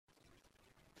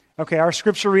Okay, our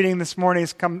scripture reading this morning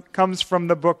comes from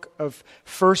the book of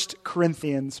 1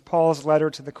 Corinthians, Paul's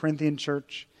letter to the Corinthian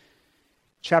church,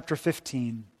 chapter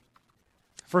 15.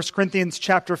 1 Corinthians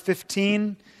chapter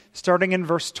 15, starting in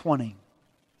verse 20.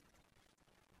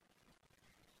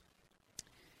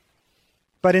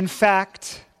 But in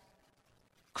fact,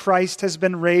 Christ has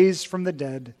been raised from the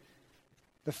dead,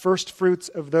 the first fruits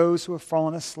of those who have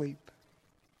fallen asleep.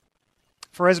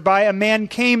 For as by a man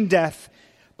came death,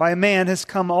 by a man has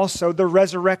come also the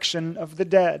resurrection of the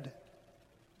dead.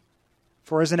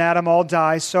 For as in Adam all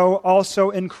die, so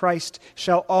also in Christ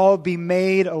shall all be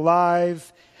made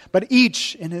alive, but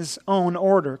each in his own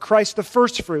order. Christ the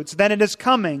firstfruits, then it is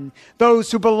coming,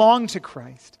 those who belong to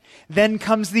Christ. Then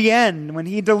comes the end, when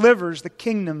he delivers the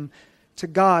kingdom to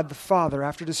God the Father,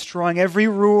 after destroying every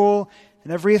rule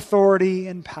and every authority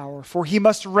and power. For he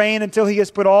must reign until he has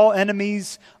put all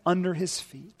enemies under his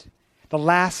feet. The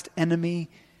last enemy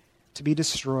to be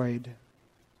destroyed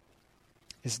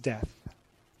is death.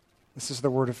 This is the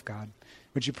word of God.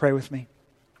 Would you pray with me?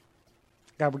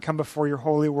 God, we come before your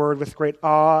holy word with great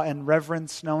awe and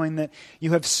reverence, knowing that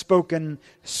you have spoken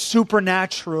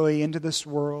supernaturally into this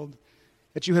world,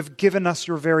 that you have given us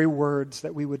your very words,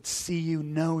 that we would see you,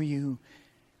 know you,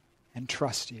 and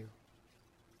trust you.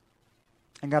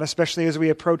 And God, especially as we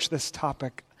approach this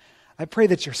topic, I pray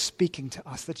that you're speaking to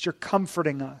us, that you're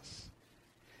comforting us.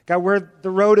 God, where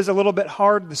the road is a little bit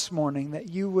hard this morning, that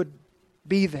you would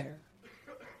be there.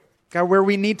 God, where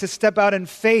we need to step out in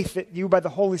faith, that you by the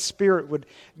Holy Spirit would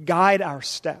guide our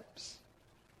steps.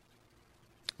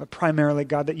 But primarily,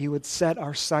 God, that you would set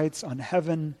our sights on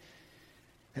heaven,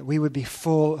 that we would be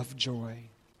full of joy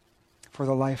for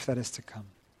the life that is to come.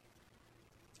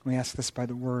 We ask this by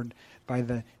the word, by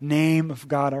the name of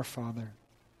God our Father.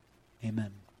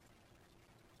 Amen.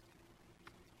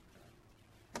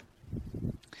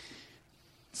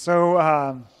 So,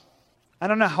 I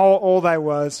don't know how old I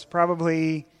was,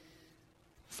 probably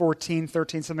 14,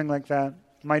 13, something like that.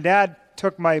 My dad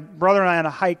took my brother and I on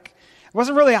a hike. It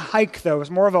wasn't really a hike, though. It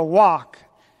was more of a walk.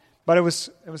 But it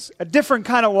was a different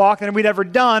kind of walk than we'd ever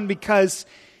done, because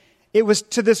it was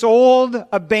to this old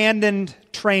abandoned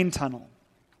train tunnel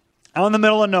out in the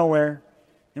middle of nowhere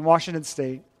in Washington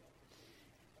State.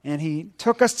 And he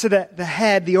took us to the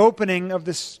head, the opening of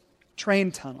this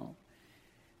train tunnel.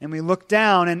 And we looked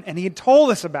down, and he had told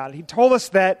us about it. He told us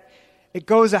that it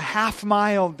goes a half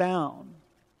mile down.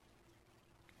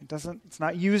 It's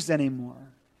not used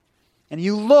anymore. And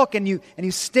you look and you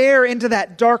stare into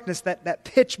that darkness, that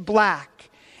pitch black,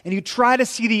 and you try to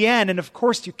see the end, and of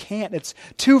course you can't. It's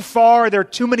too far. There are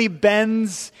too many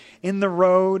bends in the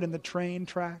road and the train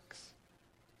tracks.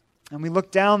 And we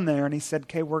looked down there, and he said,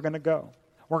 okay, we're going to go.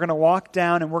 We're going to walk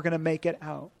down, and we're going to make it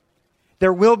out.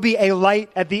 There will be a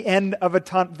light at the end of the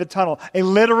tunnel, a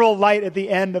literal light at the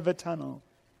end of a tunnel.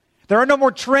 There are no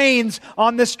more trains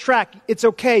on this track. It's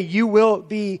okay. You will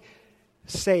be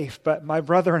safe. But my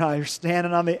brother and I are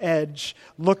standing on the edge,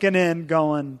 looking in,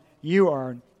 going, you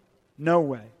are no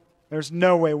way. There's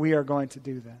no way we are going to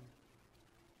do that.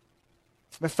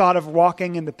 The thought of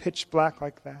walking in the pitch black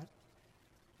like that,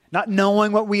 not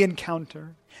knowing what we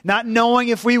encounter, not knowing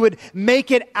if we would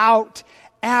make it out,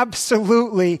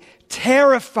 absolutely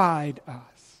terrified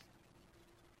us.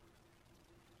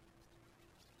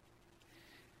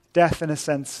 Death, in a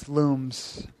sense,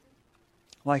 looms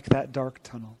like that dark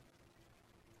tunnel.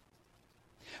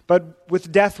 But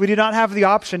with death, we do not have the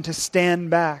option to stand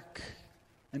back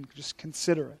and just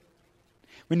consider it.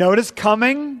 We know it is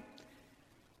coming,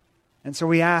 and so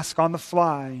we ask on the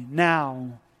fly,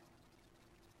 now,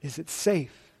 is it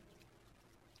safe?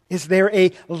 Is there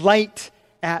a light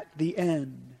at the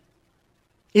end?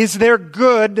 Is there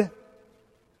good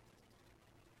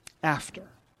after?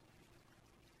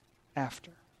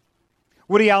 After.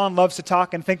 Woody Allen loves to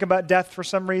talk and think about death for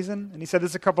some reason, and he said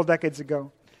this a couple decades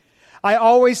ago. I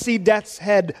always see death's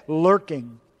head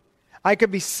lurking. I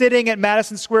could be sitting at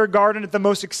Madison Square Garden at the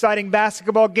most exciting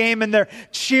basketball game, and they're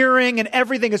cheering, and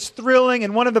everything is thrilling,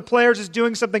 and one of the players is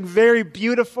doing something very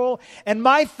beautiful, and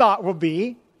my thought will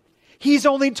be, he's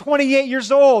only 28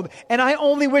 years old, and I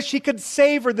only wish he could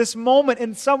savor this moment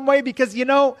in some way, because,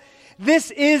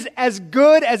 this is as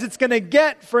good as it's going to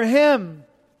get for him.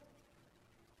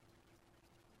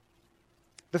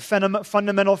 The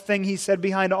fundamental thing, he said,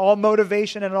 behind all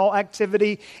motivation and all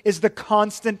activity is the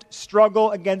constant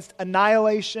struggle against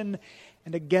annihilation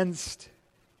and against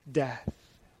death.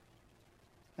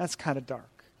 That's kind of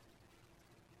dark.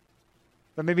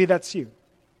 But maybe that's you.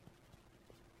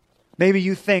 Maybe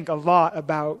you think a lot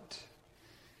about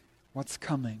what's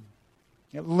coming.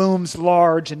 It looms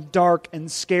large and dark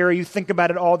and scary. You think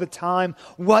about it all the time.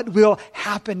 What will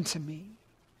happen to me?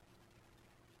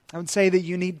 I would say that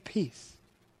you need peace.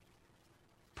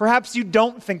 Perhaps you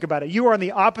don't think about it. You are on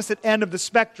the opposite end of the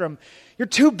spectrum. You're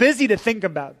too busy to think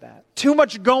about that. Too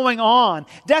much going on.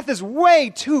 Death is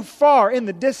way too far in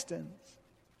the distance.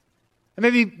 And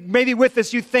maybe with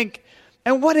this you think,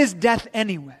 and what is death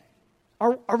anyway?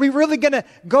 Are we really going to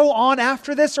go on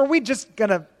after this? Or are we just going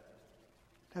to,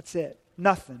 that's it,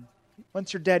 nothing.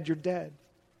 Once you're dead, you're dead.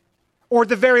 Or at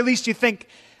the very least you think,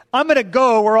 I'm going to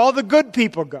go where all the good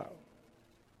people go.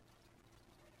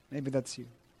 Maybe that's you.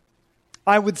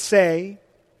 I would say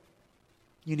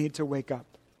you need to wake up.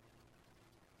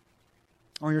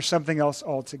 Or you're something else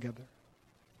altogether.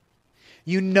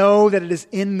 You know that it is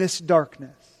in this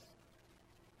darkness,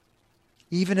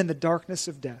 even in the darkness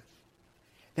of death,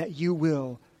 that you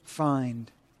will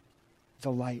find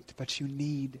the light. But you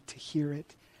need to hear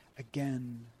it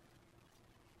again.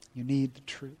 You need the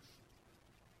truth.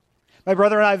 My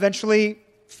brother and I eventually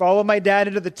followed my dad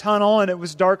into the tunnel, and it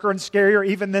was darker and scarier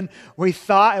even than we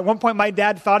thought. At one point, my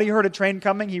dad thought he heard a train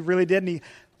coming. He really did, and he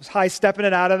was high-stepping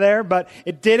it out of there, but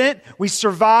it didn't. We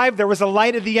survived. There was a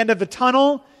light at the end of the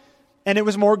tunnel, and it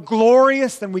was more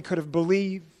glorious than we could have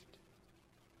believed.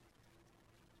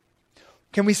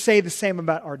 Can we say the same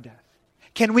about our death?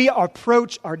 Can we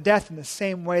approach our death in the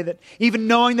same way that even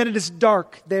knowing that it is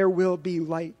dark, there will be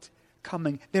light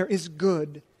coming? There is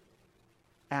good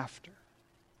after.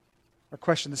 Our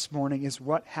question this morning is,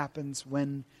 what happens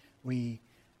when we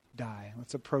die?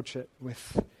 Let's approach it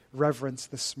with reverence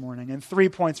this morning. And 3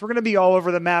 points. We're going to be all over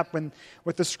the map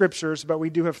with the scriptures, but we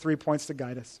do have 3 points to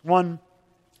guide us. 1,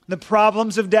 the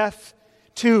problems of death.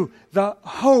 2, the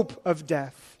hope of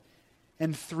death.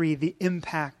 And 3, the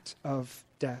impact of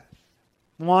death.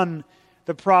 1,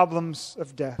 the problems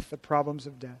of death. The problems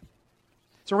of death.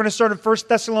 So we're going to start in 1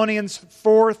 Thessalonians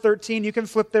 4:13. You can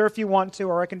flip there if you want to,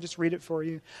 or I can just read it for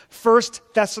you. 1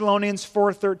 Thessalonians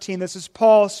 4:13. This is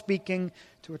Paul speaking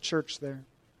to a church there.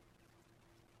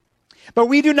 But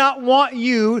we do not want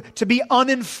you to be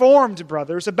uninformed,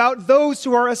 brothers, about those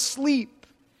who are asleep,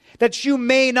 that you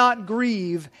may not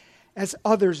grieve as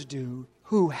others do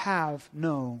who have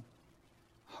no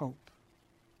hope.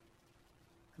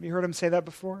 Have you heard him say that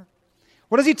before?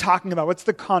 What is he talking about? What's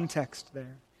the context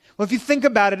there? Well, if you think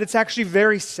about it, it's actually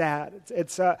very sad.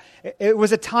 It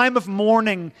was a time of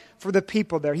mourning for the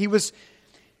people there. He was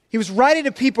writing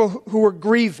to people who were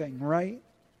grieving, right?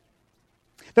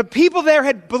 The people there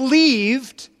had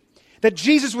believed that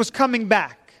Jesus was coming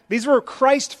back. These were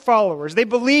Christ followers. They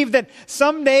believed that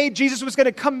someday Jesus was going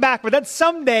to come back, but that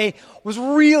someday was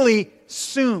really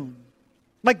soon,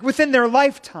 like within their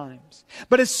lifetimes,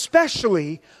 but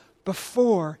especially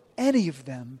before any of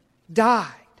them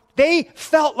died. They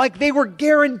felt like they were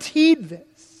guaranteed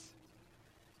this.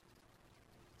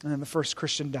 And then the first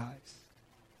Christian dies.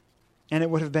 And it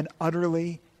would have been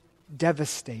utterly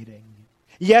devastating.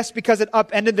 Yes, because it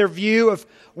upended their view of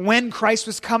when Christ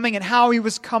was coming and how he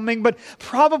was coming, but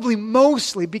probably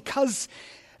mostly because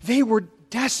they were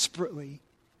desperately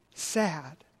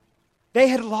sad. They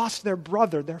had lost their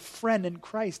brother, their friend in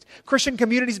Christ. Christian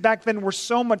communities back then were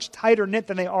so much tighter knit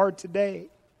than they are today.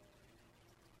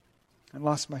 I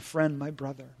lost my friend, my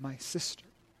brother, my sister.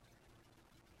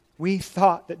 We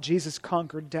thought that Jesus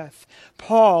conquered death.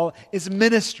 Paul is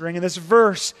ministering in this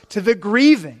verse to the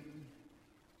grieving.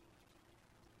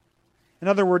 In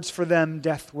other words, for them,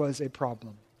 death was a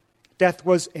problem. Death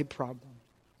was a problem.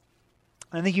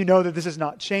 I think you know that this has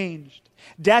not changed.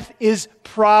 Death is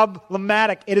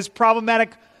problematic. It is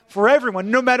problematic for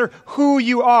everyone, no matter who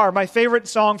you are. My favorite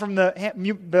song from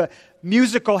the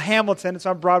musical Hamilton, it's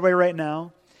on Broadway right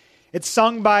now. It's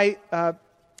sung by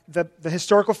the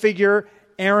historical figure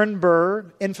Aaron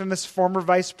Burr, infamous former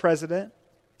vice president.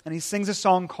 And he sings a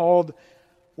song called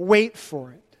Wait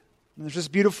for It. And there's this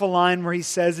beautiful line where he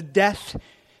says, death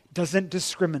doesn't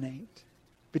discriminate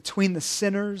between the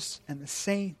sinners and the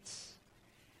saints,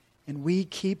 and we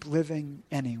keep living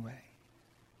anyway.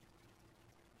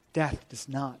 Death does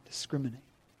not discriminate.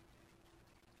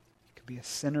 You could be a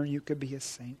sinner, you could be a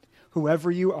saint. Whoever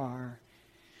you are,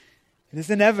 it is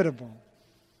inevitable.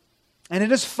 And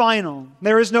it is final.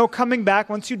 There is no coming back.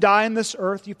 Once you die on this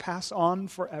earth, you pass on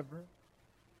forever.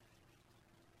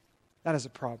 That is a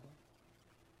problem.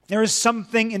 There is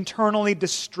something internally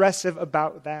distressive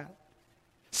about that.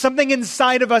 Something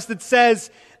inside of us that says,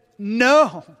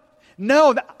 no,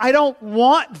 I don't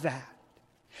want that.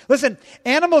 Listen,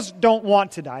 animals don't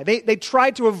want to die. They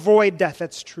try to avoid death,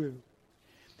 that's true.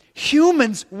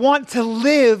 Humans want to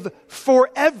live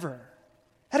forever.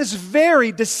 That is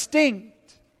very distinct.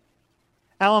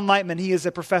 Alan Lightman, he is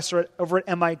a professor over at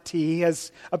MIT. He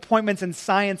has appointments in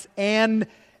science and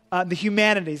the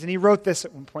humanities, and he wrote this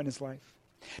at one point in his life.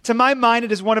 To my mind,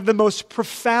 it is one of the most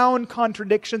profound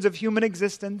contradictions of human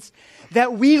existence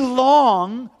that we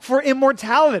long for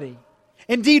immortality.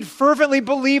 Indeed, fervently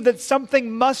believe that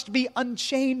something must be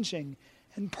unchanging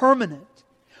and permanent,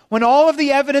 when all of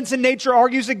the evidence in nature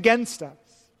argues against us.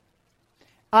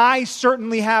 I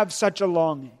certainly have such a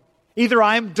longing. Either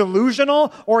I am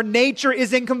delusional or nature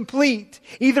is incomplete.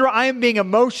 Either I am being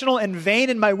emotional and vain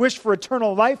in my wish for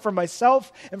eternal life for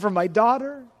myself and for my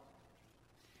daughter,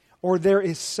 or there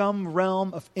is some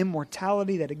realm of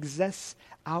immortality that exists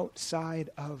outside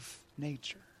of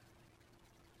nature.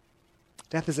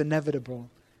 Death is inevitable.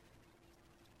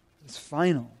 It's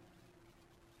final.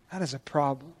 That is a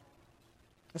problem.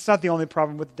 That's not the only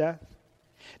problem with death.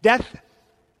 Death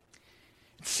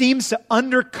seems to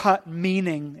undercut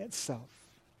meaning itself.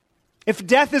 If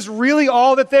death is really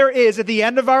all that there is at the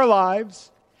end of our lives,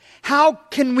 how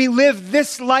can we live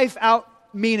this life out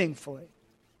meaningfully?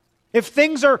 If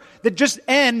things that just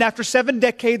end after 7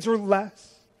 decades or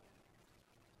less,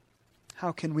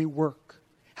 how can we work?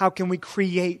 How can we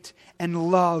create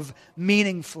and love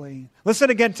meaningfully? Listen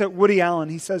again to Woody Allen.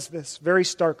 He says this very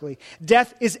starkly.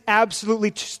 Death is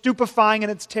absolutely stupefying in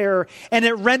its terror, and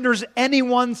it renders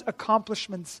anyone's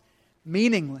accomplishments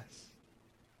meaningless.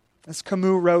 As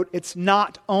Camus wrote, it's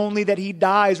not only that he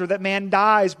dies or that man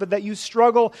dies, but that you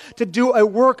struggle to do a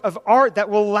work of art that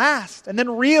will last, and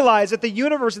then realize that the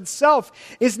universe itself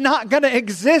is not going to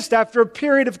exist after a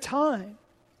period of time.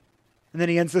 And then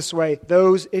he ends this way,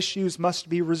 those issues must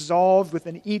be resolved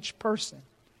within each person,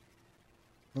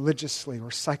 religiously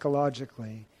or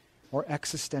psychologically or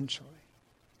existentially.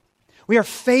 We are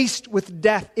faced with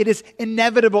death. It is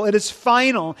inevitable. It is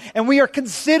final. And we are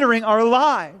considering our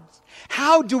lives.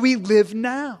 How do we live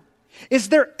now? Is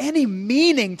there any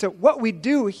meaning to what we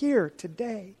do here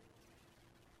today?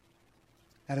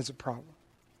 That is a problem.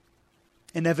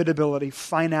 Inevitability,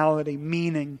 finality,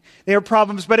 meaning. They are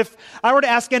problems. But if I were to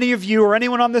ask any of you or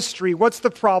anyone on the street, what's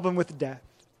the problem with death?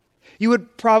 You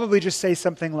would probably just say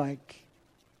something like,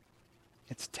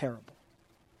 it's terrible.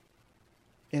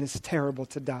 It is terrible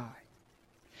to die.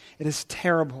 It is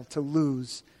terrible to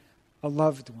lose a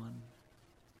loved one.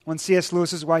 When C.S.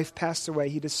 Lewis's wife passed away,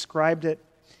 he described it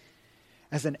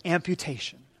as an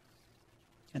amputation.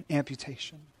 An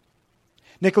amputation.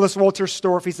 Nicholas Walter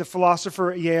Storff, he's a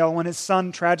philosopher at Yale, when his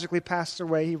son tragically passed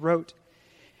away, he wrote,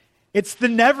 it's the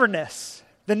neverness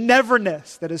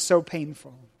that is so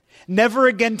painful. Never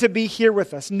again to be here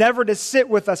with us, never to sit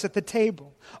with us at the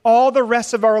table. All the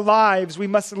rest of our lives we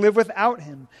must live without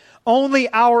him.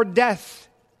 Only our death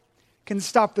can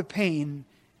stop the pain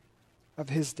of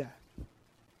his death.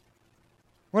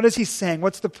 What is he saying?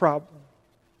 What's the problem?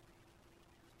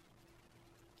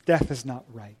 Death is not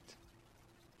right.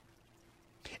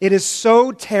 It is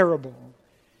so terrible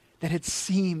that it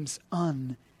seems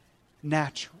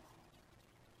unnatural.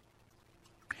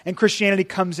 And Christianity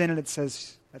comes in and it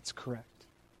says, that's correct.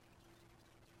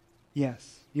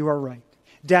 Yes, you are right.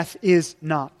 Death is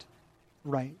not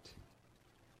right.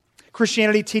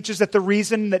 Christianity teaches that the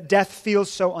reason that death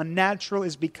feels so unnatural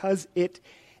is because it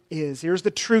is. Here's the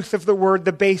truth of the word,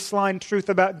 the baseline truth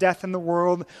about death in the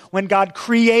world. When God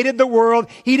created the world,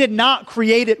 He did not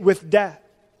create it with death.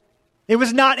 It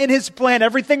was not in His plan.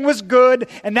 Everything was good,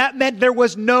 and that meant there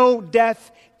was no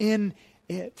death in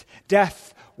it.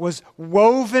 Death was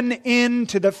woven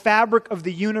into the fabric of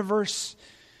the universe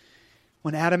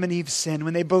when Adam and Eve sinned,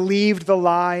 when they believed the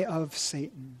lie of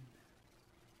Satan.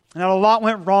 Now, a lot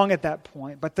went wrong at that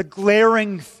point, but the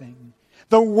glaring thing,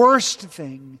 the worst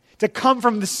thing to come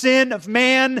from the sin of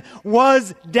man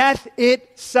was death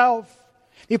itself.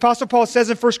 The Apostle Paul says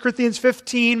in 1 Corinthians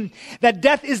 15 that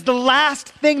death is the last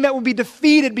thing that will be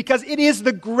defeated because it is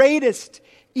the greatest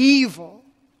evil.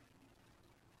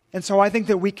 And so I think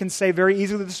that we can say very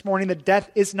easily this morning that death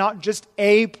is not just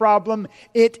a problem,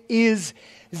 it is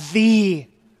the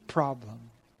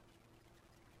problem.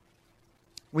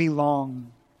 We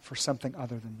long for something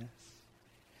other than this.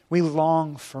 We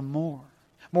long for more.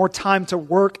 More time to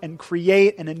work and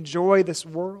create and enjoy this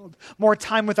world. More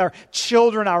time with our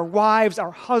children, our wives,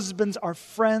 our husbands, our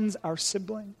friends, our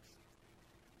siblings.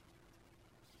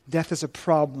 Death is a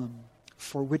problem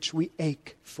for which we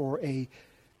ache for a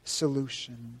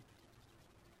solution.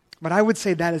 But I would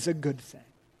say that is a good thing.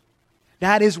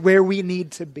 That is where we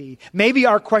need to be. Maybe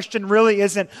our question really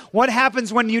isn't, what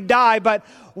happens when you die? But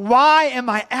why am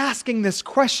I asking this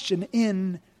question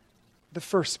in the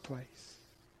first place?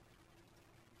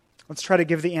 Let's try to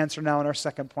give the answer now in our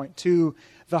second point, to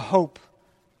the hope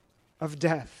of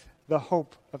death. The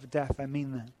hope of death, I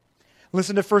mean that.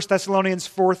 Listen to 1 Thessalonians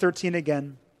 4:13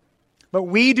 again. But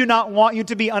we do not want you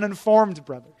to be uninformed,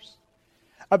 brothers,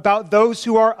 about those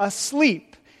who are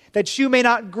asleep, that you may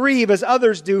not grieve as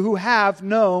others do who have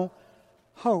no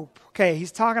hope. Okay,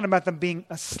 he's talking about them being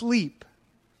asleep.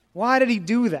 Why did he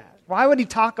do that? Why would he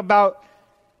talk about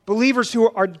believers who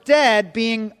are dead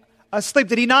being asleep?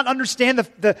 Did he not understand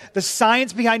the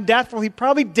science behind death? Well, he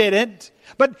probably didn't,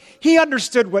 but he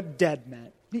understood what dead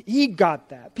meant. He got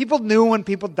that. People knew when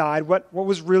people died what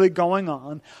was really going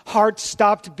on. Hearts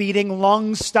stopped beating,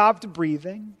 lungs stopped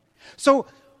breathing. So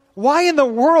why in the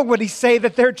world would he say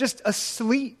that they're just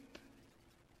asleep?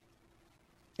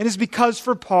 It is because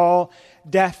for Paul,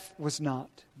 death was not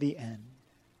the end.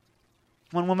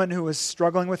 One woman who was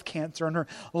struggling with cancer in her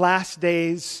last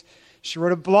days, she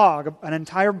wrote a blog, an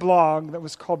entire blog that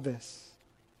was called this: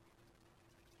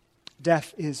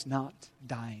 Death is not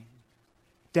dying.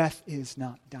 Death is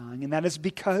not dying. And that is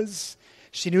because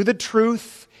she knew the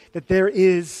truth that there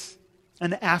is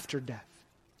an after death,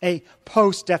 a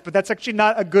post-death. But that's actually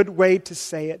not a good way to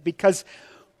say it, because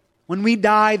when we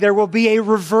die, there will be a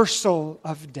reversal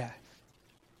of death.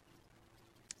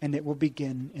 And it will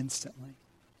begin instantly.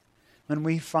 When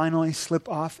we finally slip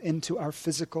off into our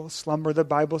physical slumber, the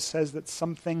Bible says that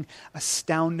something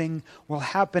astounding will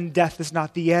happen. Death is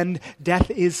not the end. Death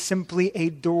is simply a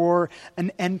door,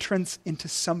 an entrance into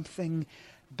something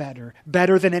better.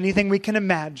 Better than anything we can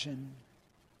imagine.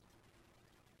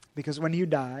 Because when you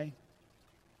die,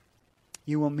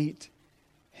 you will meet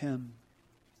Him.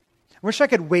 I wish I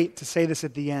could wait to say this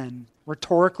at the end.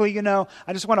 Rhetorically, I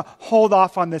just want to hold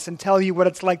off on this and tell you what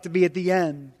it's like to be at the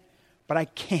end. But I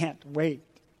can't wait.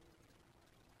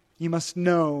 You must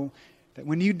know that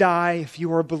when you die, if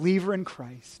you are a believer in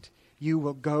Christ, you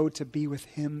will go to be with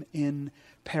Him in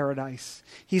paradise.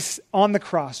 He's on the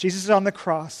cross. Jesus is on the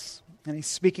cross, and He's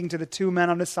speaking to the two men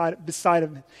on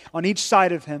each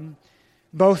side of Him,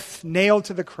 both nailed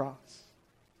to the cross.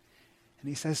 And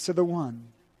He says to the one,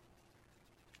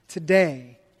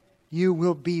 "Today you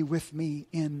will be with me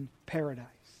in paradise."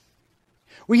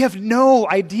 We have no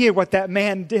idea what that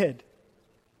man did.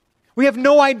 We have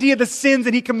no idea the sins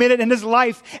that he committed in his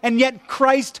life, and yet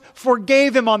Christ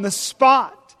forgave him on the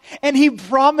spot, and He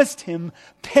promised him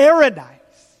paradise.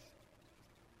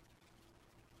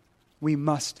 We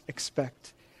must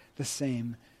expect the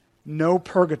same. No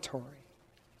purgatory,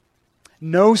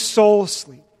 no soul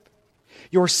sleep,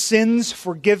 your sins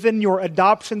forgiven, your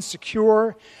adoption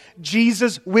secure.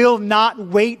 Jesus will not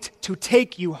wait to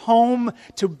take you home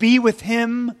to be with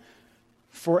Him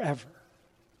forever.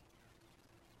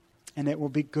 And it will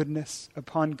be goodness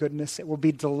upon goodness. It will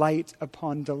be delight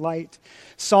upon delight.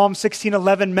 Psalm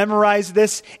 16:11, memorize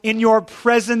this. In your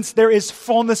presence there is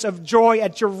fullness of joy.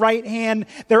 At your right hand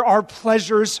there are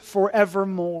pleasures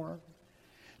forevermore.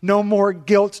 No more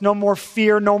guilt, no more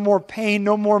fear, no more pain,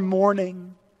 no more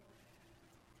mourning.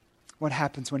 What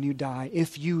happens when you die?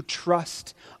 If you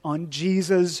trust on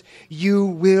Jesus, you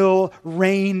will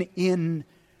reign in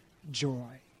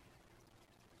joy.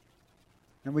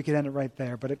 And we could end it right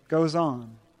there, but it goes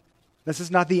on. This is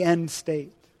not the end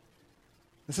state.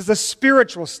 This is a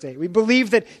spiritual state. We believe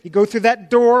that you go through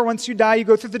that door. Once you die, you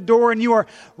go through the door and you are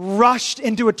rushed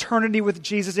into eternity with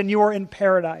Jesus and you are in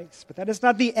paradise. But that is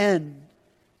not the end.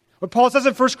 What Paul says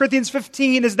in 1 Corinthians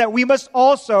 15 is that we must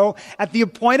also, at the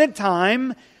appointed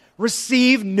time,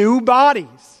 receive new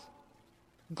bodies.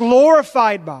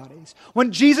 Glorified bodies.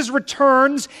 When Jesus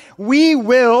returns, we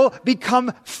will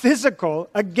become physical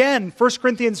again. 1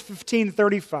 Corinthians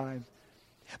 15:35.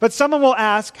 But someone will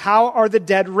ask, how are the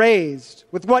dead raised?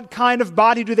 With what kind of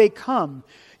body do they come?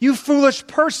 You foolish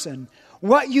person,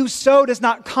 what you sow does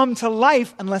not come to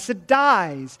life unless it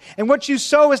dies. And what you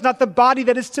sow is not the body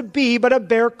that is to be, but a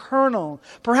bare kernel,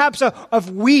 perhaps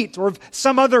of wheat or of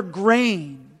some other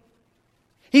grain.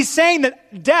 He's saying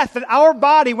that death, that our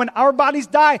body, when our bodies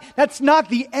die, that's not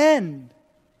the end.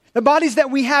 The bodies that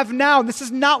we have now, this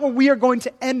is not what we are going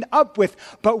to end up with,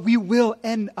 but we will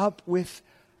end up with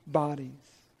bodies.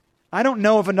 I don't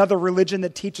know of another religion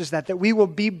that teaches that we will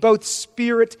be both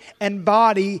spirit and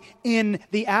body in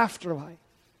the afterlife.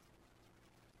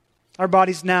 Our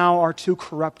bodies now are too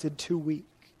corrupted, too weak.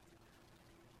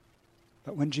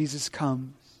 But when Jesus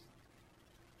comes,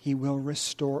 He will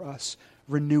restore us,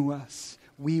 renew us.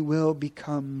 We will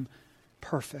become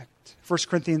perfect. 1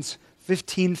 Corinthians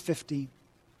 15:50.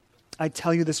 I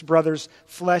tell you this, brothers,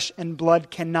 flesh and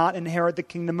blood cannot inherit the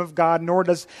kingdom of God, nor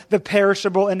does the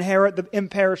perishable inherit the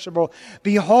imperishable.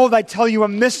 Behold, I tell you a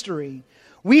mystery.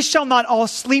 We shall not all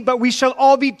sleep, but we shall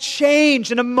all be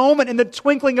changed in a moment, in the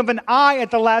twinkling of an eye at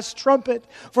the last trumpet.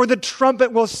 For the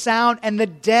trumpet will sound, and the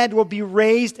dead will be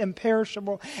raised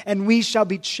imperishable, and we shall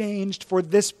be changed. For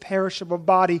this perishable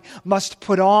body must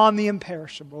put on the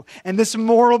imperishable, and this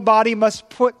mortal body must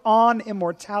put on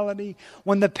immortality,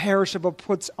 when the perishable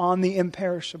puts on the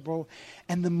imperishable,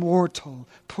 and the mortal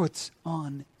puts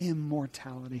on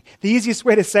immortality. The easiest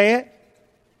way to say it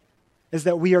is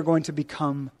that we are going to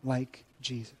become like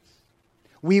Jesus.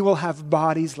 We will have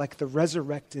bodies like the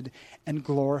resurrected and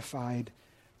glorified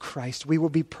Christ. We will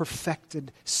be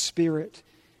perfected spirit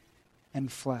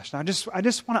and flesh. Now, I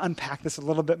just want to unpack this a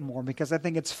little bit more because I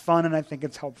think it's fun and I think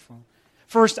it's helpful.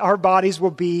 First, our bodies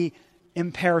will be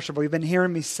imperishable. You've been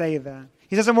hearing me say that.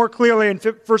 He says it more clearly in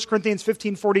 1 Corinthians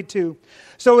 15:42.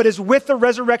 So it is with the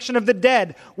resurrection of the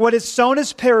dead. What is sown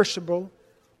is perishable.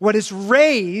 What is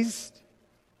raised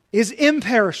is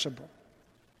imperishable.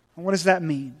 And what does that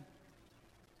mean?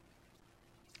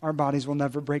 Our bodies will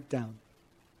never break down.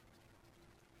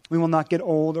 We will not get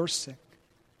old or sick.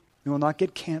 We will not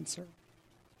get cancer.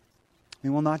 We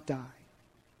will not die.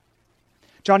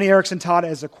 Johnny Erickson taught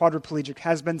as a quadriplegic,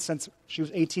 has been since she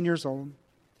was 18 years old.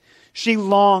 She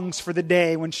longs for the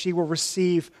day when she will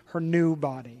receive her new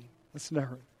body. Listen to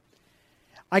her.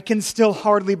 I can still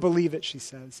hardly believe it, she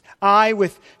says. I,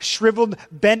 with shriveled,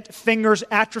 bent fingers,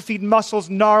 atrophied muscles,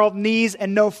 gnarled knees,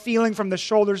 and no feeling from the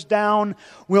shoulders down,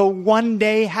 will one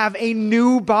day have a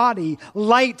new body,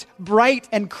 light, bright,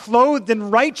 and clothed in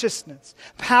righteousness,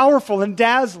 powerful and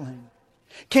dazzling.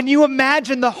 Can you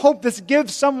imagine the hope this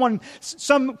gives someone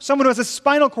who has a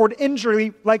spinal cord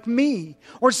injury like me,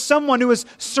 or someone who is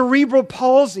cerebral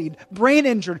palsied, brain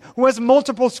injured, who has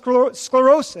multiple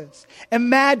sclerosis?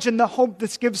 Imagine the hope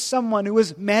this gives someone who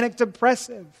is manic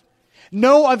depressive.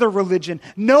 No other religion,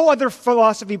 no other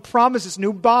philosophy promises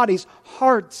new bodies,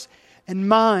 hearts, and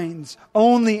minds.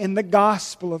 Only in the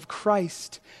gospel of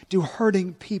Christ do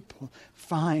hurting people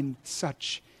find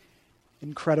such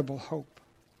incredible hope.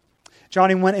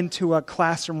 Johnny went into a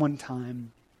classroom one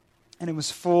time, and it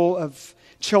was full of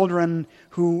children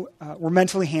who were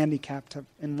mentally handicapped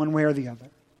in one way or the other.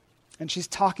 And she's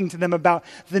talking to them about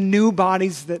the new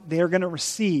bodies that they're going to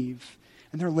receive,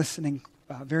 and they're listening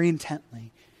very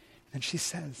intently. And she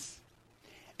says,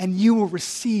 and you will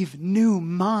receive new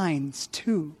minds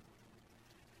too.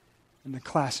 And the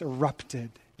class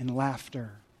erupted in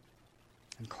laughter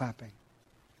and clapping.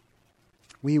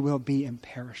 We will be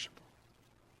imperishable.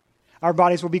 Our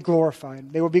bodies will be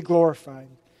glorified. They will be glorified.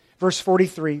 Verse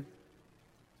 43,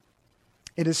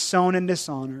 it is sown in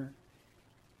dishonor.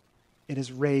 It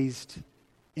is raised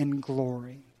in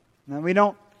glory. Now, we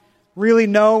don't really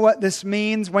know what this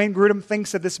means. Wayne Grudem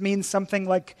thinks that this means something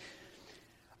like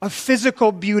a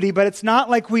physical beauty, but it's not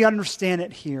like we understand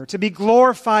it here. To be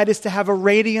glorified is to have a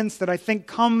radiance that I think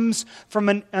comes from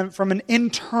an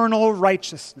internal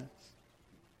righteousness.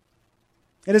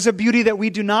 It is a beauty that we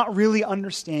do not really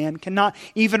understand, cannot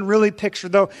even really picture,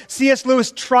 though C.S.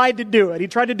 Lewis tried to do it. He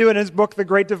tried to do it in his book, The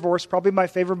Great Divorce, probably my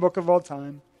favorite book of all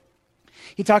time.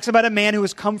 He talks about a man who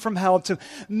has come from hell to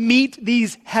meet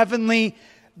these heavenly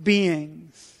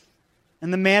beings.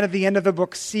 And the man at the end of the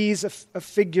book sees a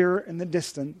figure in the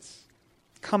distance,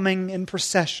 coming in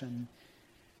procession,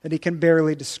 that he can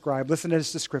barely describe. Listen to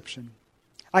his description.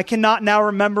 I cannot now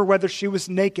remember whether she was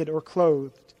naked or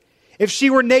clothed. If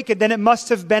she were naked, then it must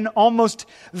have been almost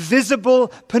visible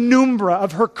penumbra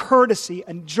of her courtesy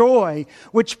and joy,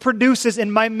 which produces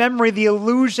in my memory the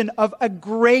illusion of a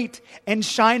great and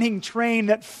shining train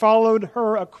that followed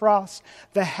her across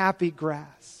the happy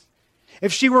grass.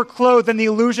 If she were clothed, then the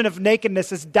illusion of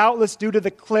nakedness is doubtless due to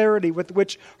the clarity with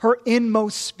which her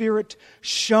inmost spirit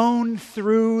shone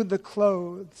through the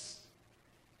clothes.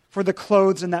 For the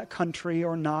clothes in that country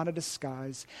are not a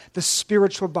disguise. The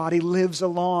spiritual body lives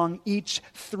along each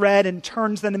thread and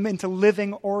turns them into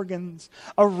living organs.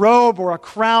 A robe or a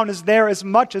crown is there as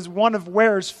much as one of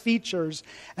wearer's features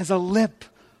as a lip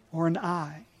or an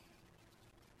eye.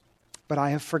 But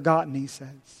I have forgotten, he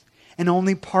says, and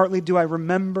only partly do I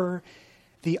remember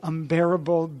the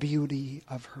unbearable beauty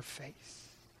of her face.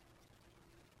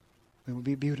 It will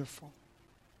be beautiful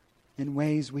in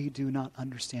ways we do not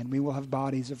understand. We will have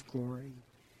bodies of glory.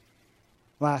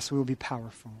 Last, we will be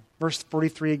powerful. Verse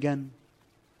 43 again.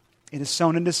 It is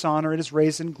sown in dishonor. It is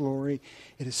raised in glory.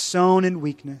 It is sown in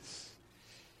weakness.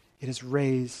 It is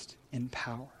raised in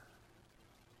power.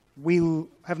 We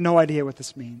have no idea what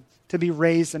this means, to be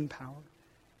raised in power.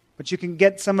 But you can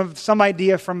get some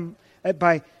idea from it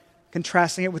by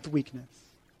contrasting it with weakness.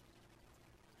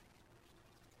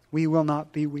 We will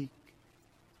not be weak.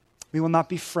 We will not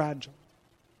be fragile.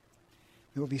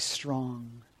 We will be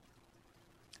strong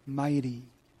mighty,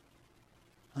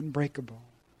 unbreakable.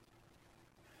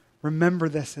 Remember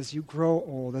this as you grow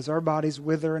old, as our bodies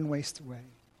wither and waste away,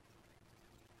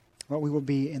 what we will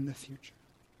be in the future.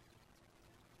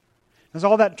 Is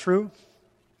all that true?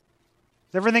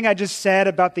 Is everything I just said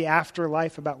about the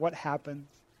afterlife, about what happens,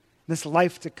 this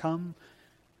life to come,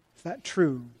 is that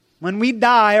true? When we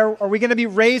die, are we going to be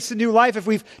raised to new life if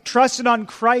we've trusted on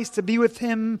Christ to be with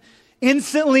Him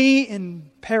instantly in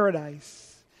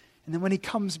paradise? And then when He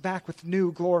comes back with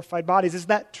new glorified bodies, is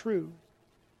that true?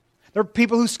 There are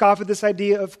people who scoff at this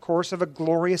idea, of course, of a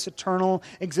glorious eternal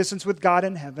existence with God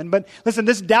in heaven. But listen,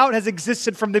 this doubt has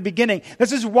existed from the beginning.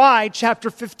 This is why chapter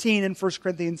 15 in 1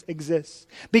 Corinthians exists.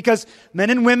 Because men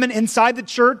and women inside the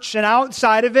church and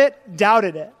outside of it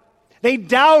doubted it. They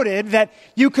doubted that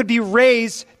you could be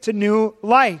raised to new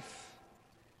life.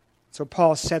 So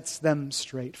Paul sets them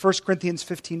straight. 1 Corinthians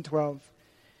 15:12.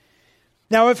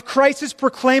 Now, if Christ is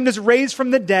proclaimed as raised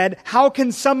from the dead, how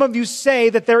can some of you say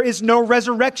that there is no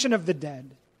resurrection of the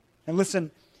dead? And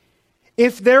listen,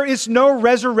 if there is no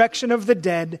resurrection of the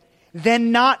dead,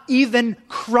 then not even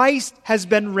Christ has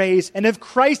been raised. And if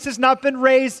Christ has not been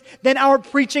raised, then our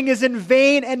preaching is in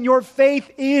vain and your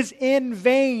faith is in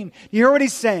vain. You hear what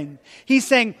he's saying? He's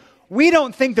saying, we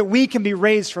don't think that we can be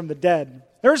raised from the dead.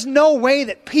 There's no way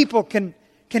that people can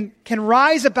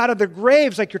rise up out of their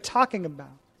graves like you're talking about.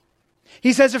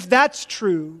 He says, if that's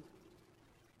true,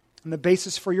 and the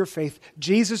basis for your faith,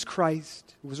 Jesus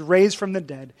Christ, who was raised from the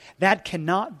dead, that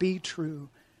cannot be true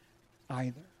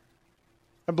either.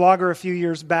 A blogger a few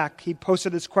years back, he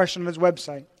posted this question on his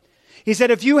website. He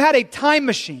said, if you had a time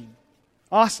machine,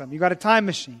 awesome, you got a time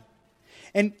machine,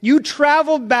 and you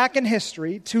traveled back in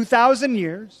history 2,000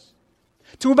 years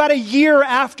to about a year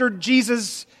after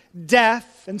Jesus'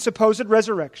 death and supposed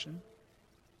resurrection,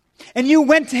 and you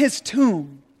went to His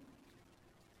tomb,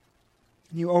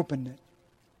 and you opened it,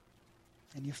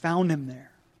 and you found Him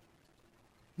there,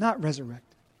 not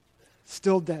resurrected,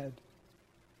 still dead.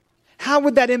 How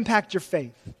would that impact your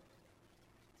faith?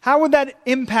 How would that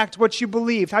impact what you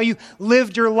believed, how you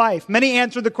lived your life? Many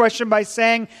answer the question by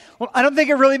saying, well, I don't think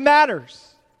it really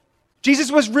matters.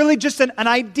 Jesus was really just an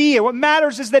idea. What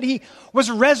matters is that He was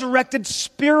resurrected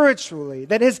spiritually,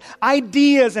 that His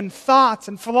ideas and thoughts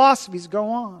and philosophies go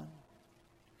on.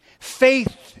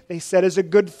 Faith, they said, is a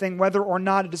good thing whether or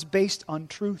not it is based on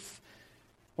truth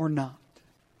or not.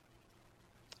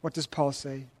 What does Paul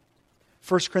say?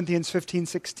 1 Corinthians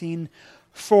 15:16,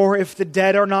 for if the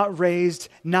dead are not raised,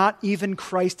 not even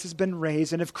Christ has been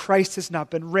raised. And if Christ has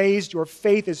not been raised, your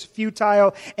faith is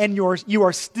futile and you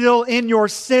are still in your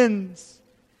sins.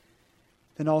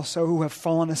 Then also who have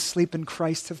fallen asleep in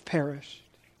Christ have perished.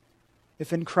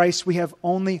 If in Christ we have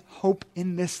only hope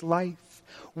in this life,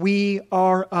 we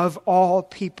are of all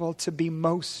people to be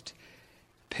most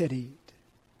pitied.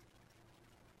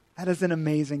 That is an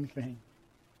amazing thing.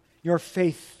 Your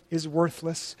faith is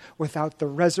worthless without the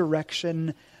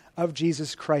resurrection of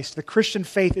Jesus Christ. The Christian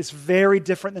faith is very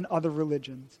different than other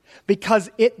religions because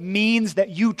it means that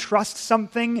you trust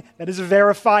something that is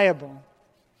verifiable.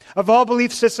 Of all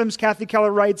belief systems, Kathy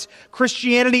Keller writes,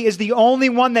 Christianity is the only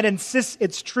one that insists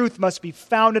its truth must be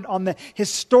founded on the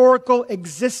historical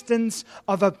existence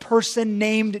of a person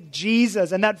named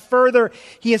Jesus. And that further,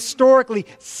 He historically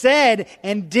said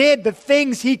and did the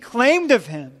things He claimed of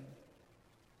Him.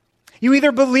 You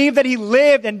either believe that He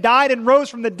lived and died and rose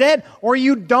from the dead, or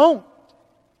you don't.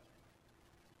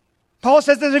 Paul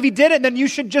says that if He did it, then you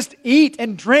should just eat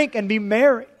and drink and be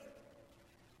merry.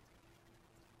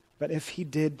 But if He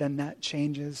did, then that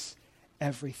changes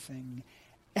everything.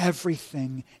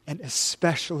 Everything, and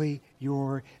especially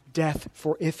your death.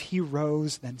 For if He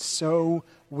rose, then so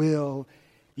will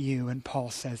you. And Paul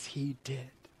says He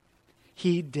did.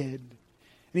 He did.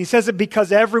 And he says it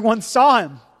because everyone saw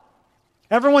Him.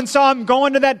 Everyone saw Him go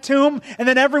into that tomb, and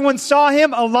then everyone saw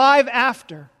Him alive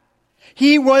after.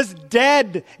 He was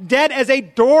dead as a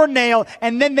doornail,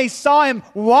 and then they saw Him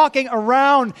walking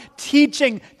around,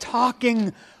 teaching,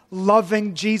 talking,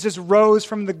 loving. Jesus rose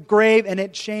from the grave, and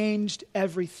it changed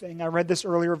everything. I read this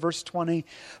earlier, verse 20.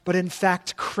 But in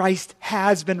fact, Christ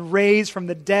has been raised from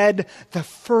the dead, the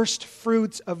first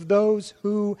fruits of those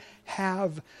who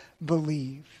have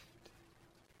believed.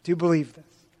 Do you believe this?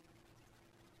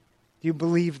 Do you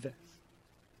believe this?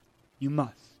 You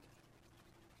must.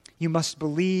 You must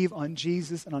believe on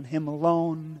Jesus and on Him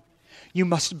alone. You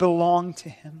must belong to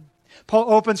Him.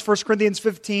 Paul opens 1 Corinthians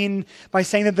 15 by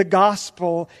saying that the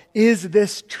gospel is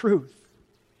this truth.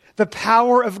 The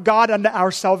power of God unto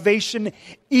our salvation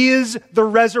is the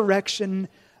resurrection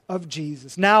of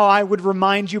Jesus. Now I would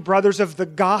remind you, brothers, of the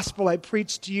gospel I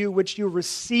preached to you, which you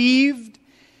received,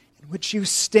 in which you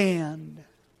stand,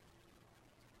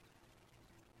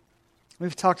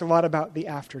 We've talked a lot about the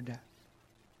after death.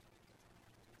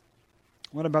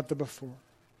 What about the before?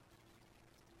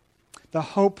 The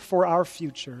hope for our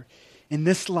future in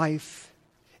this life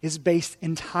is based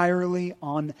entirely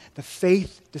on the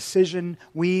faith decision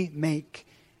we make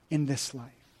in this life.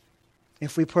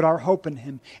 If we put our hope in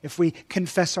Him, if we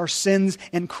confess our sins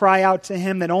and cry out to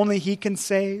Him that only He can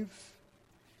save,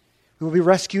 we will be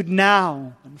rescued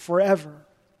now and forever.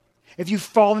 If you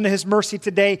fall into His mercy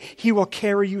today, He will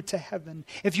carry you to heaven.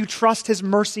 If you trust His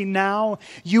mercy now,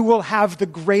 you will have the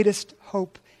greatest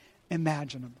hope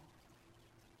imaginable.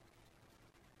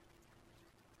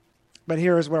 But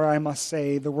here is where I must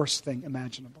say the worst thing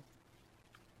imaginable.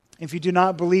 If you do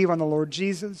not believe on the Lord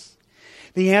Jesus,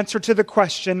 the answer to the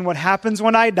question, what happens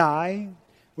when I die,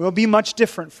 will be much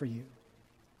different for you.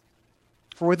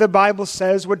 For what the Bible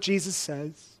says, what Jesus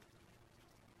says,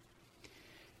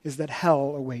 is that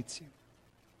hell awaits you.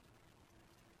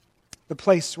 The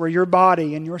place where your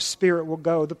body and your spirit will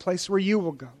go, the place where you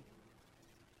will go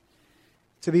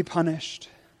to be punished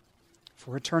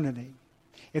for eternity.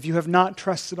 If you have not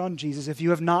trusted on Jesus, if you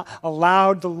have not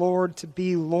allowed the Lord to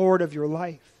be Lord of your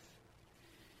life,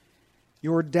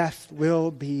 your death will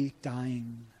be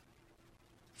dying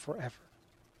forever.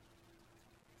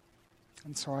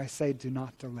 And so I say, do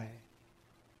not delay.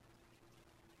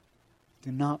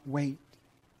 Do not wait.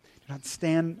 Do not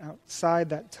stand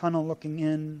outside that tunnel looking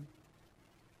in,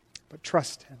 but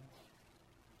trust Him.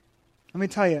 Let me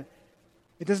tell you,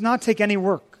 it does not take any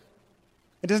work.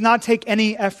 It does not take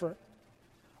any effort.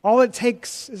 All it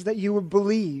takes is that you would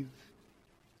believe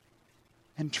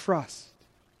and trust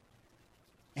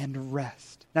and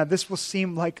rest. Now, this will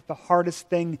seem like the hardest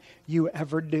thing you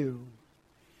ever do,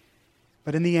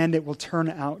 but in the end, it will turn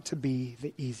out to be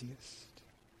the easiest.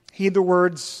 Heed the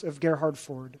words of Gerhard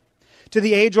Ford. To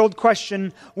the age-old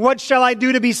question, what shall I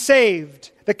do to be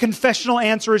saved? The confessional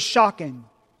answer is shocking.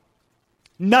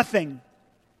 Nothing.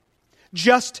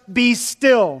 Just be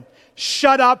still.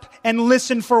 Shut up and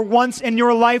listen for once in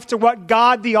your life to what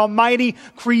God, the Almighty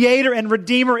Creator and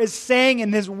Redeemer, is saying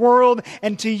in His world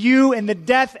and to you in the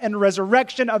death and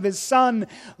resurrection of His Son.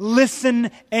 Listen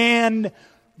and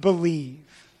believe.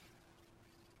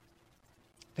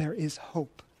 There is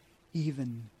hope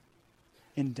even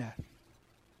in death.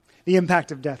 The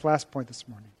impact of death, last point this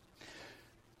morning.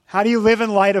 How do you live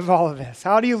in light of all of this?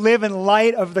 How do you live in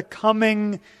light of the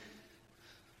coming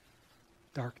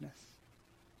darkness?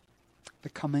 The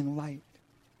coming light.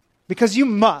 Because you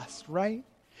must, right?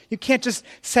 You can't just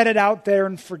set it out there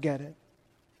and forget it.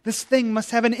 This thing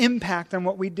must have an impact on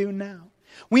what we do now.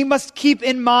 We must keep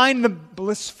in mind the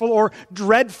blissful or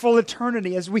dreadful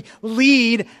eternity as we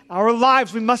lead our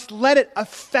lives. We must let it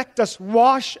affect us,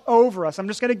 wash over us. I'm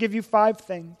just going to give you 5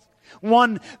 things.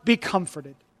 1, be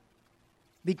comforted.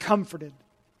 Be comforted.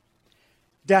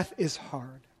 Death is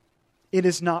hard. It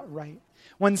is not right.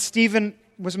 When Stephen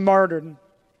was martyred,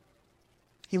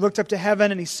 he looked up to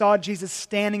heaven and he saw Jesus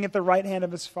standing at the right hand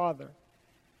of his Father.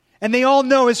 And they all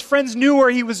know, his friends knew where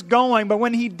he was going, but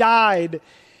when he died,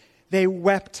 they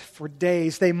wept for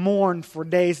days. They mourned for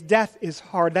days. Death is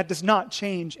hard. That does not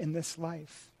change in this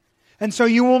life. And so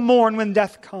you will mourn when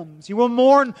death comes. You will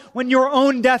mourn when your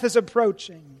own death is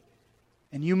approaching.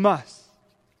 And you must.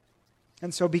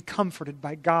 And so be comforted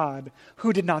by God,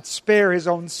 who did not spare His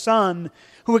own Son,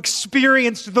 who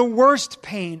experienced the worst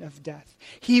pain of death.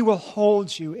 He will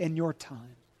hold you in your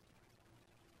time.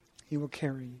 He will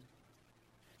carry you.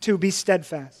 2, be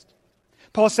steadfast.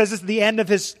 Paul says this at the end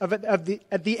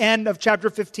at the end of chapter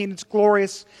 15. It's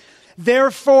glorious.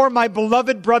 Therefore, my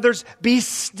beloved brothers, be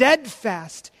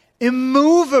steadfast,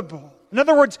 immovable. In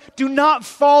other words, do not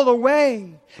fall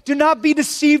away. Do not be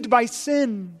deceived by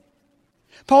sin.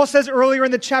 Paul says earlier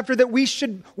in the chapter that we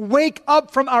should wake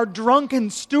up from our drunken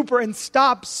stupor and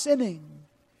stop sinning.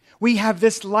 We have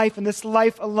this life, and this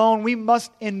life alone we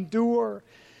must endure.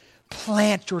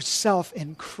 Plant yourself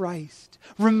in Christ.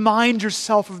 Remind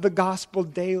yourself of the gospel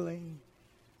daily.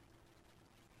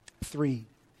 3,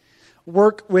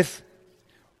 work with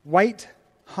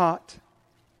white-hot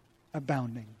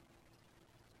abounding.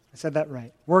 I said that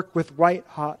right. Work with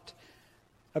white-hot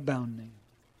abounding.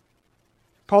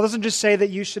 Paul doesn't just say that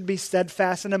you should be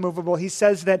steadfast and immovable. He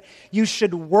says that you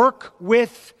should work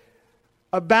with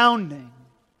abounding.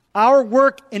 Our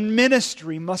work in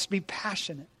ministry must be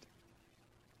passionate.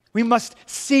 We must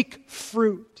seek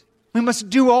fruit. We must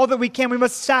do all that we can. We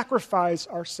must sacrifice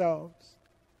ourselves.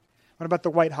 What about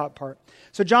the white-hot part?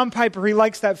 So John Piper, he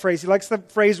likes that phrase. He likes the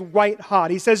phrase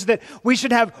white-hot. He says that we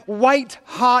should have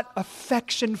white-hot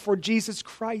affection for Jesus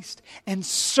Christ and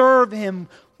serve Him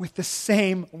with the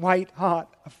same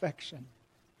white-hot affection.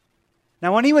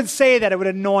 Now, when he would say that, it would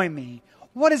annoy me.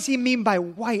 what does he mean by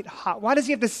white hot? Why does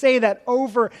he have to say that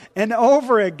over and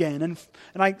over again? And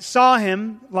I saw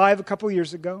him live a couple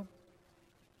years ago.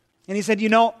 And he said,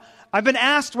 I've been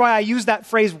asked why I use that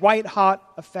phrase, white hot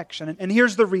affection. And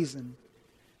here's the reason.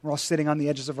 We're all sitting on the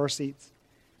edges of our seats.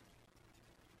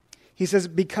 He says,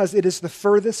 because it is the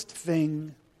furthest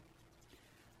thing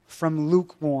from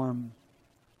lukewarm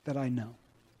that I know.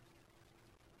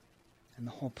 And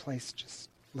the whole place just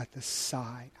let this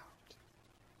sigh out.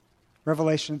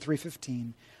 Revelation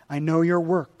 3:15, I know your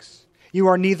works. You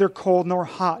are neither cold nor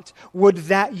hot. Would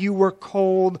that you were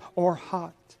cold or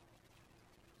hot.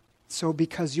 So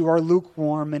because you are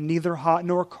lukewarm and neither hot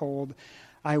nor cold,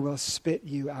 I will spit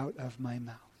you out of my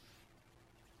mouth.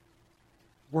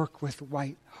 Work with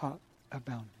white hot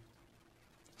abounding.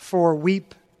 For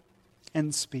weep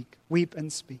and speak. Weep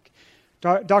and speak.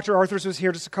 Dr. Arthurs was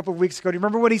here just a couple of weeks ago. Do you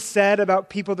remember what he said about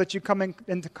people that you come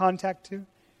into contact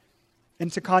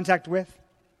with?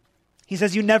 He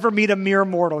says, you never meet a mere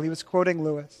mortal. He was quoting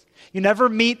Lewis. You never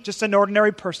meet just an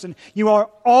ordinary person. You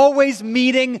are always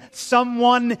meeting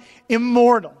someone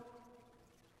immortal.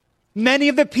 Many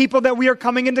of the people that we are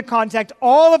coming into contact,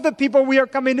 all of the people we are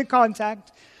coming into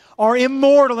contact are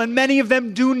immortal, and many of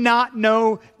them do not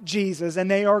know Jesus, and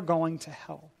they are going to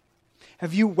hell.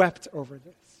 Have you wept over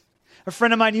this? A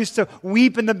friend of mine used to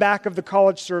weep in the back of the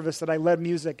college service that I led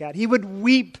music at. He would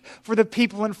weep for the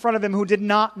people in front of him who did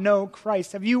not know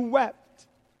Christ. Have you wept?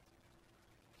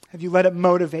 Have you let it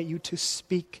motivate you to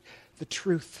speak the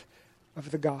truth of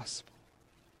the gospel?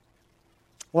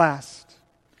 Last,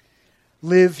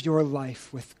 live your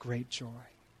life with great joy.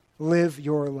 Live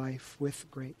your life with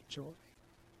great joy.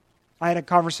 I had a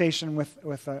conversation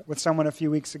with someone a few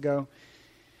weeks ago.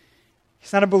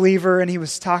 He's not a believer, and he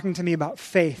was talking to me about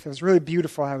faith. It was really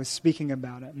beautiful how I was speaking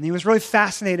about it. And he was really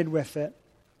fascinated with it.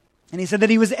 And he said that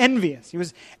he was envious. He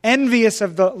was envious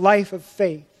of the life of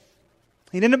faith.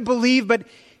 He didn't believe, but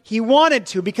he wanted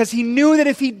to, because he knew that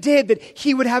if he did, that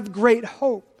he would have great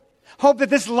hope. Hope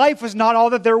that this life was not all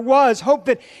that there was. Hope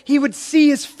that he would see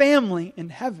his family in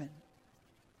heaven.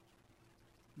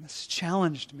 And this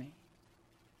challenged me.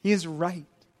 He is right.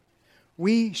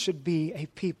 We should be a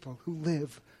people who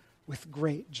live with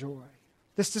great joy.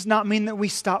 This does not mean that we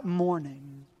stop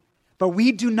mourning, but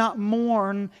we do not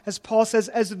mourn, as Paul says,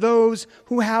 as those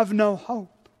who have no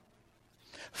hope.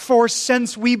 For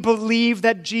since we believe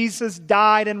that Jesus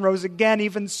died and rose again,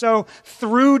 even so,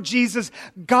 through Jesus,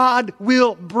 God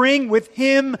will bring with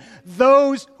him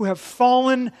those who have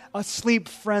fallen asleep.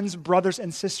 Friends, brothers,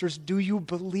 and sisters, do you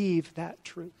believe that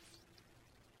truth?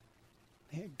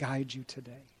 May it guide you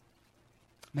today.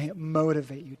 May it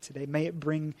motivate you today. May it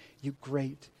bring you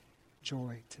great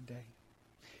joy today.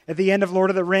 At the end of Lord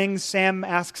of the Rings, Sam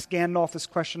asks Gandalf this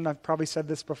question. I've probably said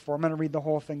this before. I'm going to read the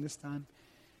whole thing this time.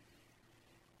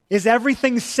 Is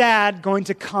everything sad going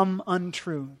to come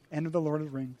untrue? End of the Lord of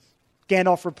the Rings.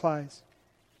 Gandalf replies,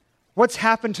 what's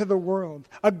happened to the world?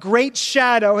 A great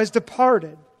shadow has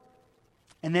departed.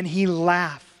 And then he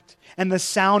laughed. And the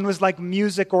sound was like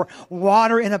music or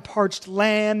water in a parched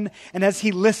land. And as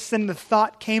he listened, the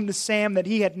thought came to Sam that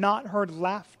he had not heard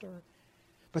laughter,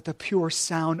 but the pure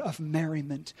sound of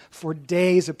merriment for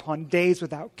days upon days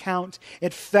without count.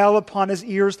 It fell upon his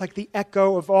ears like the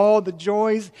echo of all the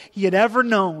joys he had ever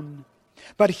known.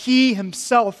 But he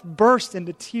himself burst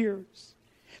into tears.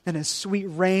 Then as sweet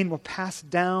rain will pass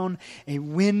down, a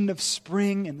wind of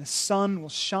spring, and the sun will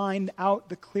shine out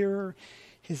the clearer,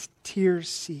 his tears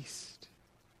ceased.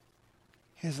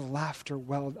 His laughter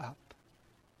welled up.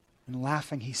 And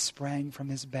laughing, he sprang from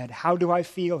his bed. How do I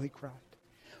feel? He cried.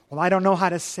 Well, I don't know how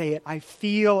to say it. I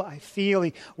feel.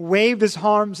 He waved his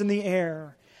arms in the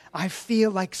air. I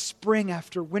feel like spring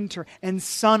after winter, and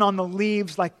sun on the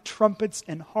leaves like trumpets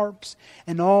and harps,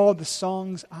 and all the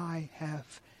songs I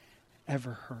have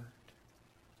ever heard.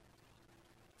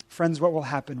 Friends, what will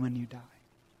happen when you die?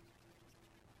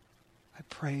 I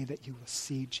pray that you will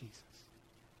see Jesus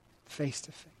face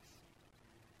to face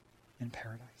in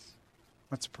paradise.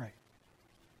 Let's pray.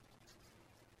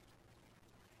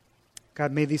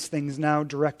 God, may these things now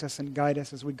direct us and guide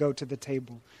us as we go to the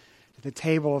table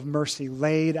of mercy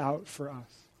laid out for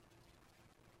us.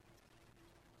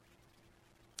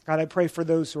 God, I pray for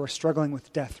those who are struggling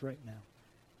with death right now.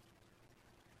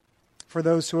 For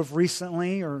those who have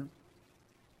recently or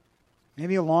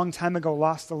maybe a long time ago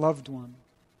lost a loved one.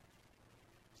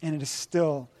 And it is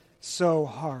still so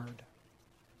hard.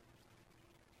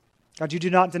 God, you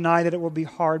do not deny that it will be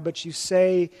hard, but you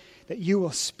say that you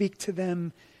will speak to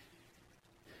them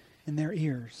in their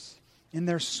ears, in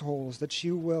their souls, that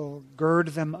you will gird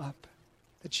them up,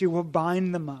 that you will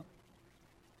bind them up,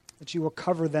 that you will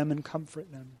cover them and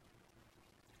comfort them.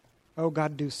 Oh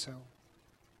God, do so.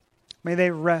 May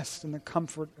they rest in the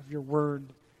comfort of your word,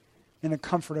 in the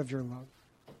comfort of your love.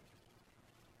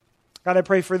 God, I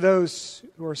pray for those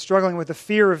who are struggling with the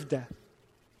fear of death.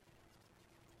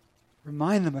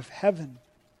 Remind them of heaven.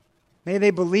 May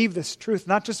they believe this truth,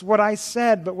 not just what I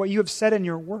said, but what you have said in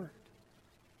your word.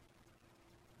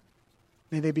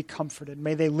 May they be comforted.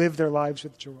 May they live their lives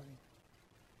with joy.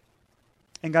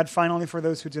 And God, finally, for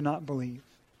those who do not believe,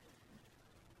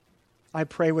 I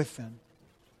pray with them.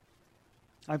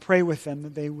 I pray with them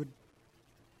that they would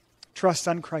trust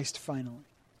on Christ finally.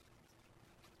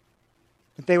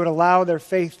 That they would allow their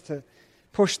faith to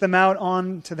push them out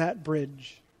onto that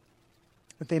bridge.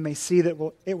 That they may see that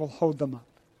it will hold them up.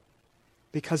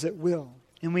 Because it will.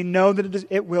 And we know that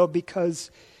it will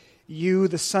because you,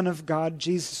 the Son of God,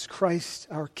 Jesus Christ,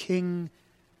 our King,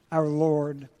 our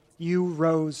Lord, you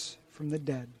rose from the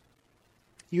dead.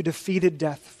 You defeated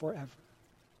death forever.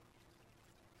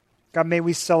 God, may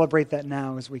we celebrate that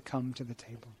now as we come to the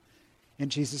table. In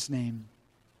Jesus' name,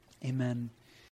 amen.